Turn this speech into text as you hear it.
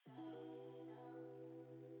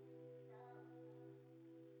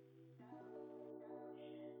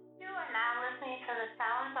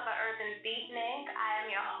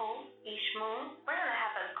Moon. We're going to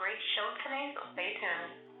have a great show today, so stay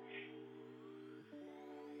tuned.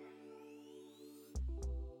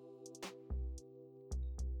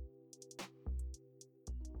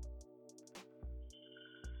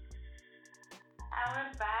 I'm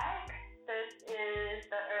back. This is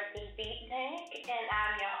the Urban Beatnik, and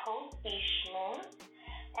I'm your host, Ish Moon.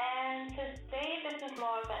 And today, this is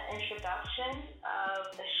more of an introduction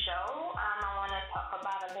of the show. I want to talk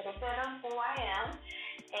about a little bit of who I am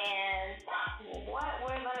and what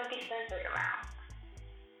we're going to be centered around.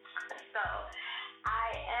 So, I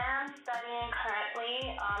am studying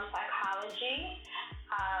currently psychology.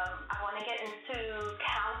 I want to get into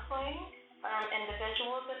counseling,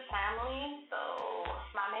 individuals and families. So,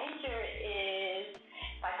 my major is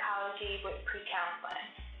psychology with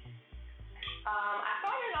pre-counseling. I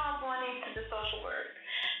started off wanting to do social work,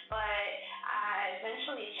 but I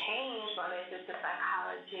eventually changed my major to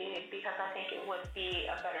psychology because I think it would be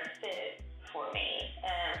a better fit for me.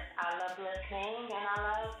 And I love listening and I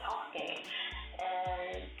love talking.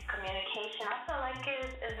 And communication, I feel like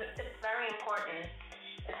it's very important.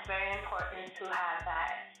 It's very important to have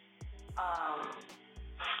that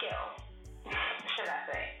skill, should I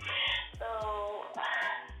say. So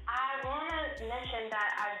I want to mention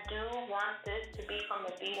that I do want this to be from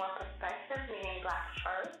a B1 perspective, meaning Black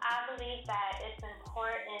first. I believe that it's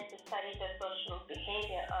important to study the social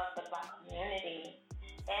behavior of the Black community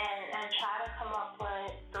and try to come up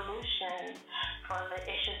with solutions for the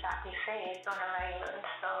issues that we face on a regular.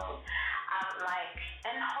 So I would like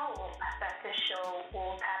and hope that this show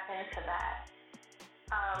will tap into that.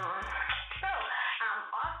 So I'm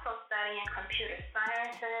also studying computer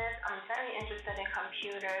sciences. I'm very interested in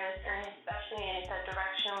computers, and especially in the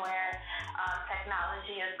direction where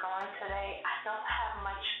technology is going today. I don't have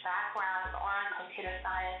much background on computer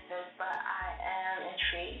sciences, but I am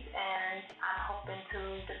intrigued, and I'm hoping to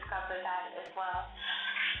discover that as well.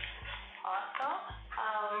 Also,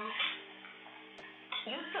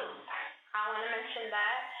 YouTube. I want to mention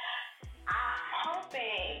that I'm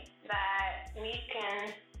hoping that we can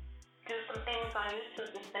do some things on YouTube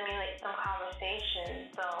to stimulate some conversation.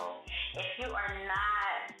 So if you are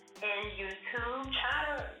not in YouTube, try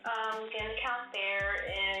to get an account there,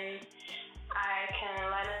 and I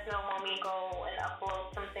can let us know when we go and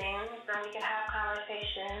upload some things, and we can have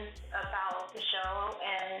conversations about the show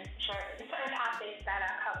and share certain topics that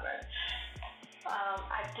I cover.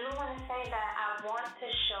 I do want to say that I want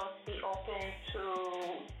this show to be open to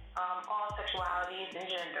all sexualities and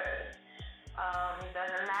genders.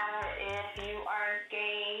 Doesn't matter if you are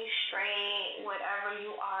gay, straight, whatever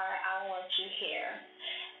you are, I want you here.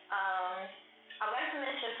 I'd like to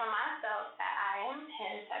mention for myself that I am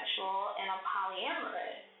pansexual and I'm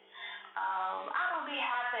polyamorous. I will be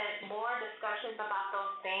having more discussions about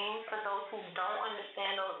those things for those who don't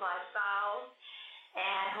understand those lifestyles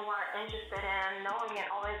and who are interested in knowing and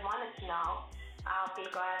always wanted to know. I'll be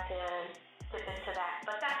glad to dip into that,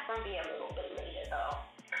 but that's going to be a little bit later though.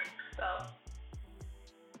 So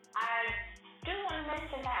I do want to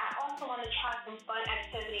mention that I also want to try some fun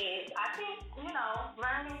activities. I think,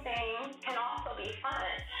 learning things can also be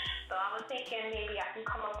fun. So I was thinking maybe I can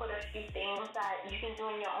come up with a few things that you can do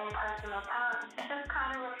in your own personal time and just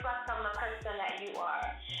kind of reflect on the person that you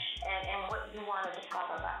are and what you want to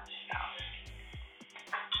discover about yourself.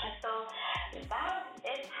 And so that's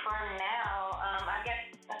it for now. I guess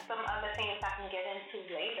some other things I can get into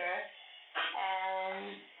later.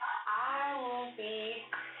 And I will be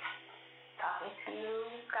talking to you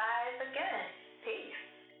guys again. Peace.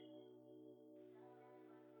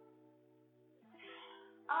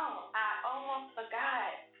 Oh, I almost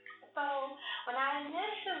forgot. So when I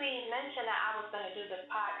initially mentioned that I was going to do this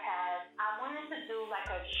podcast, I wanted to do like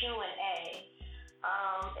a Q&A.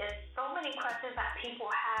 It's so many questions that people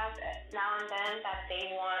have now and then that they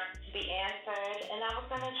want to be answered, and I was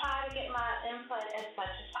going to try to get my input as much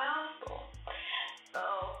as possible. So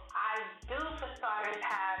I do, for starters,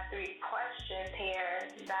 have 3 questions here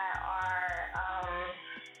that were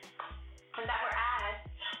asked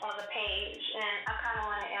on the page, and I kind of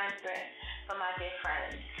want to answer it for my dear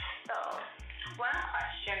friends. So one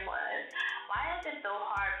question was, why is it so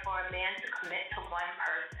hard for a man to commit to one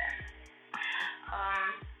person?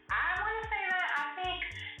 I want to say that I think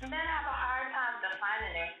men have a hard time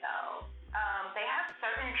defining themselves. They have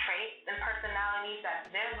certain traits and personalities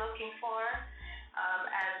that they're looking for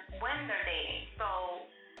as when they're dating. So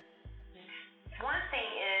one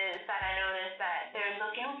thing is that I noticed that they're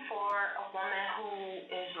looking for a woman who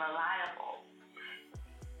is reliable.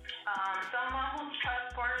 Someone who's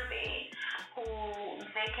trustworthy, who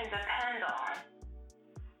they can depend on.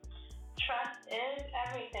 trust is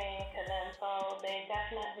everything to them, so they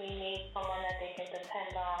definitely need someone that they can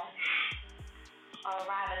depend on, a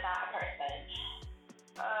ride or die person.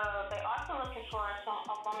 They're also looking for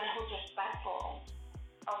a woman who's respectful,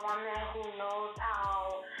 a woman who knows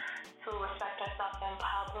how to respect herself in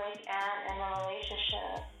public and in a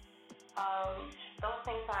relationship. Those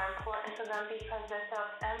things are important to them because their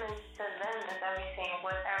self-image to them is everything,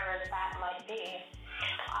 whatever that might be.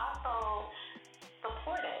 Also,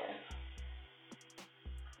 supportive.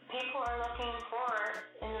 People are looking for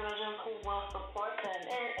individuals who will support them.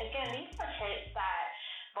 And again, these are traits that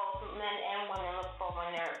both men and women look for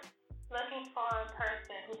when they're looking for a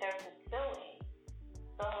person who they're pursuing.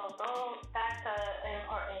 So that's an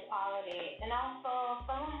important quality. And also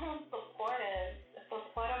someone who's supportive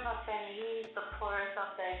of their needs, supportive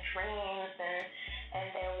of their dreams and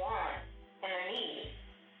their wants and their needs.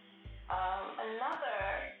 Another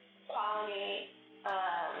quality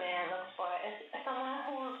man looks for is someone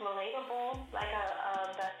who's relatable, like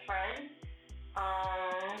a best friend.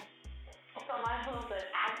 Someone who's an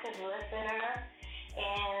active listener,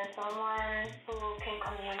 and someone who can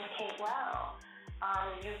communicate well.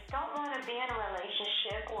 You don't want to be in a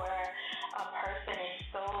relationship where a person is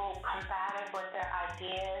so combative with their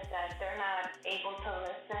ideas that they're not able to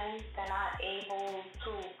listen, they're not able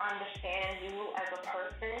to understand you as a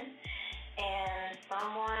person, and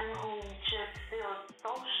someone who just feels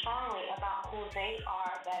so strongly about who they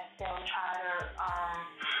are that they'll try to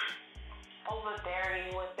overbear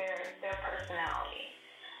you with their personality.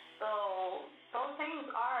 So those things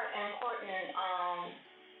are important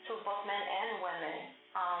to both men and women.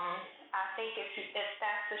 I think if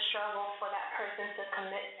that's the struggle for that person to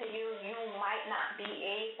commit to you, you might not be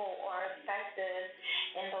able or effective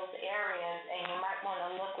in those areas, and you might want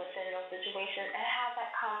to look within those situations and have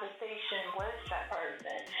that conversation with that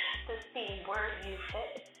person to see where you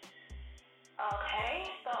fit.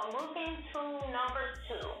 Okay, so moving to number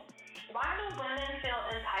 2. Why do women feel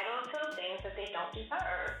entitled to things that they don't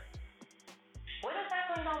deserve? What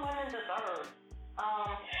exactly do women deserve?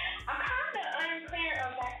 I'm kind of unclear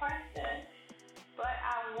of that question, but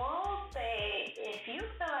I will say if you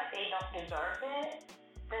feel like they don't deserve it,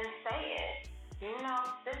 then say it.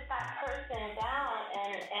 Sit that person down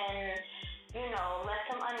and let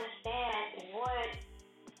them understand what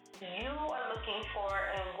you are looking for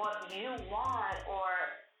and what you want, or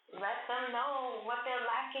let them know what they're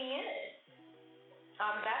lacking in it.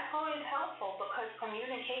 That's always helpful because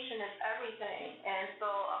communication is everything. And so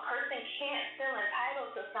a person can't feel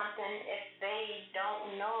entitled to something if they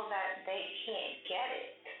don't know that they can't get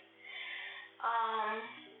it.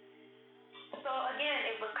 So again,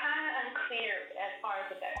 it was kind of unclear as far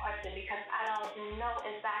as with that question because I don't know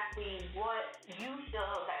exactly what you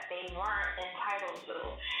feel that they weren't entitled to.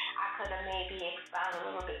 I could have maybe expounded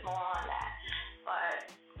a little bit more on that, but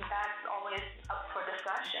that's always up for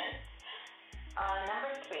discussion.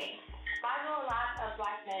 Number 3, why do a lot of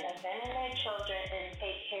black men abandon their children and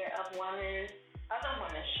take care of other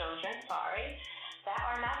women's children, that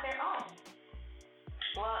are not their own?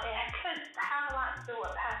 Well, it could have a lot to do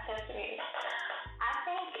with past history. I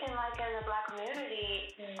think in the black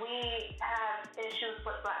community, we have issues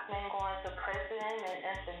with black men going to prison and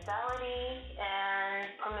infidelity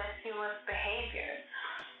and promiscuous behavior.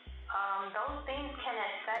 Those things can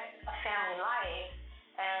affect a family life.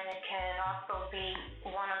 And it can also be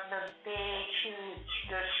one of the big, huge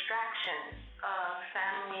distractions of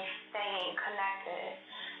families staying connected.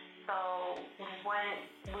 So when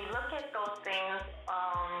we look at those things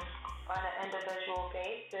on an individual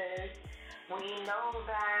basis, we know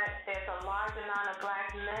that there's a large amount of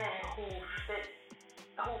black men who fit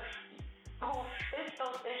those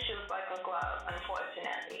issues like a glove,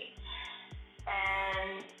 unfortunately.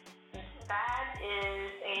 And that is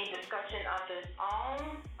a discussion of its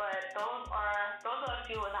own, but those are a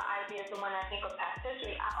few of the ideas. And when I think of past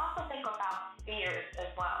history, I also think about fears as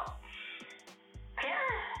well.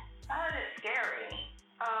 Parenthood is scary.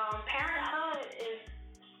 Parenthood is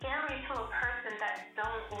scary to a person that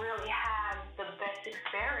don't really have the best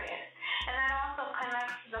experience, and that also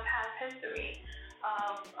connects to the past history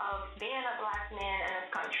of being a black man in this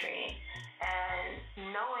country and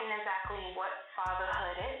knowing exactly what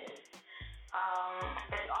fatherhood is.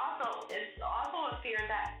 It's also a fear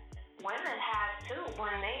that women have too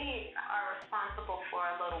when they are responsible for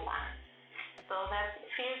a little one. So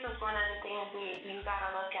fears is one of the things you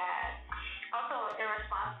gotta look at. Also,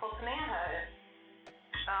 irresponsible to manhood.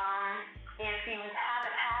 If you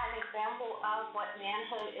haven't had an example of what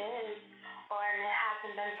manhood is, or it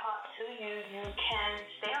hasn't been taught to you, you can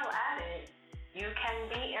fail at it. You can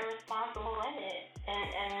be irresponsible in it,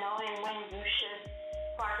 and knowing when you should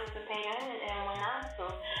participate in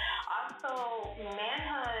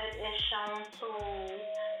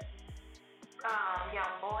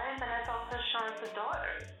sons to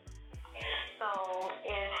daughters. So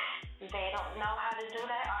if they don't know how to do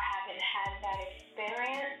that or haven't had that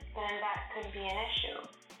experience, then that could be an issue.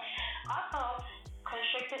 Also,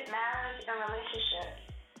 constricted marriage and relationships.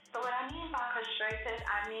 So what I mean by constricted,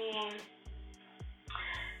 I mean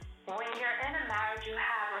when you're in a marriage, you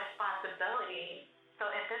have responsibility. So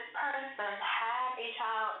if this person had a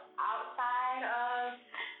child outside of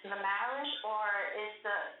the marriage, or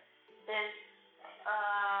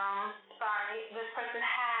this person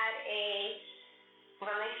had a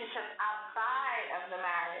relationship outside of the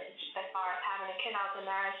marriage, as far as having a kid out of the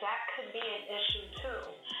marriage, that could be an issue too.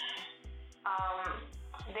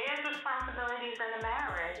 There's responsibilities in a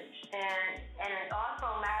marriage, and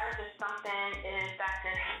also marriage is something that's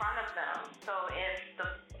in front of them. So if the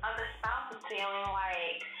other spouse is feeling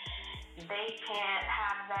like they can't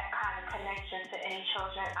have that kind of connection to any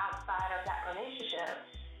children outside of that relationship,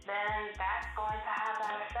 then that's going to have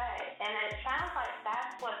that effect. And it sounds like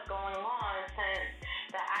that's what's going on, since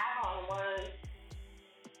the add-on was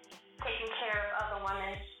taking care of other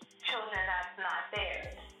women's children that's not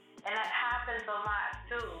theirs. And that happens a lot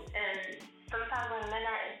too. And sometimes when men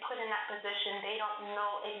are put in that position, they don't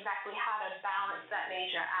know exactly how to balance that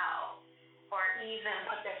major out, or even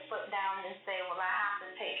put their foot down and say, well, I have to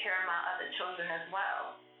take care of my other children as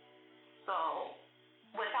well. So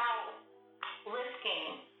without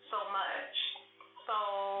risking so much. So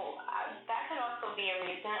that could also be a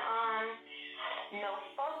reason. No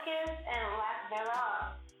focus and lack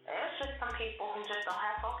thereof. There's just some people who just don't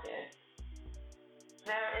have focus.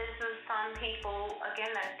 There is some people, again,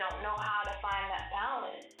 that don't know how to find that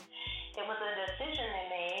balance. It was a decision they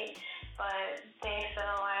made, but they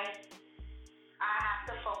feel like I have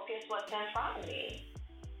to focus what's in front of me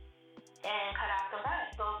and cut out the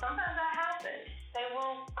rest. So sometimes that happens. They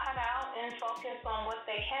will cut out and focus on what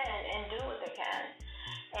they can and do what they can.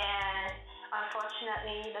 And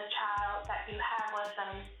unfortunately, the child that you have with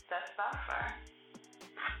them does suffer.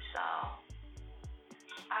 So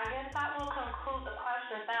I guess that will conclude the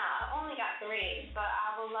questions now. I only got 3, but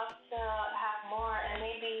I would love to have more and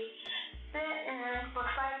maybe sit and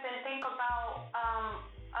reflect and think about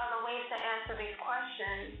other ways to answer these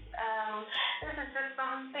questions. This is just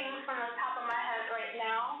some things from the top of my head right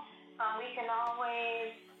now. We can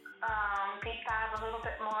always deep dive a little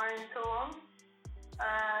bit more into them.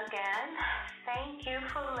 Again, thank you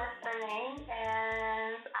for listening,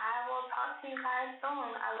 and I will talk to you guys soon.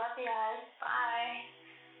 I love you guys. Bye.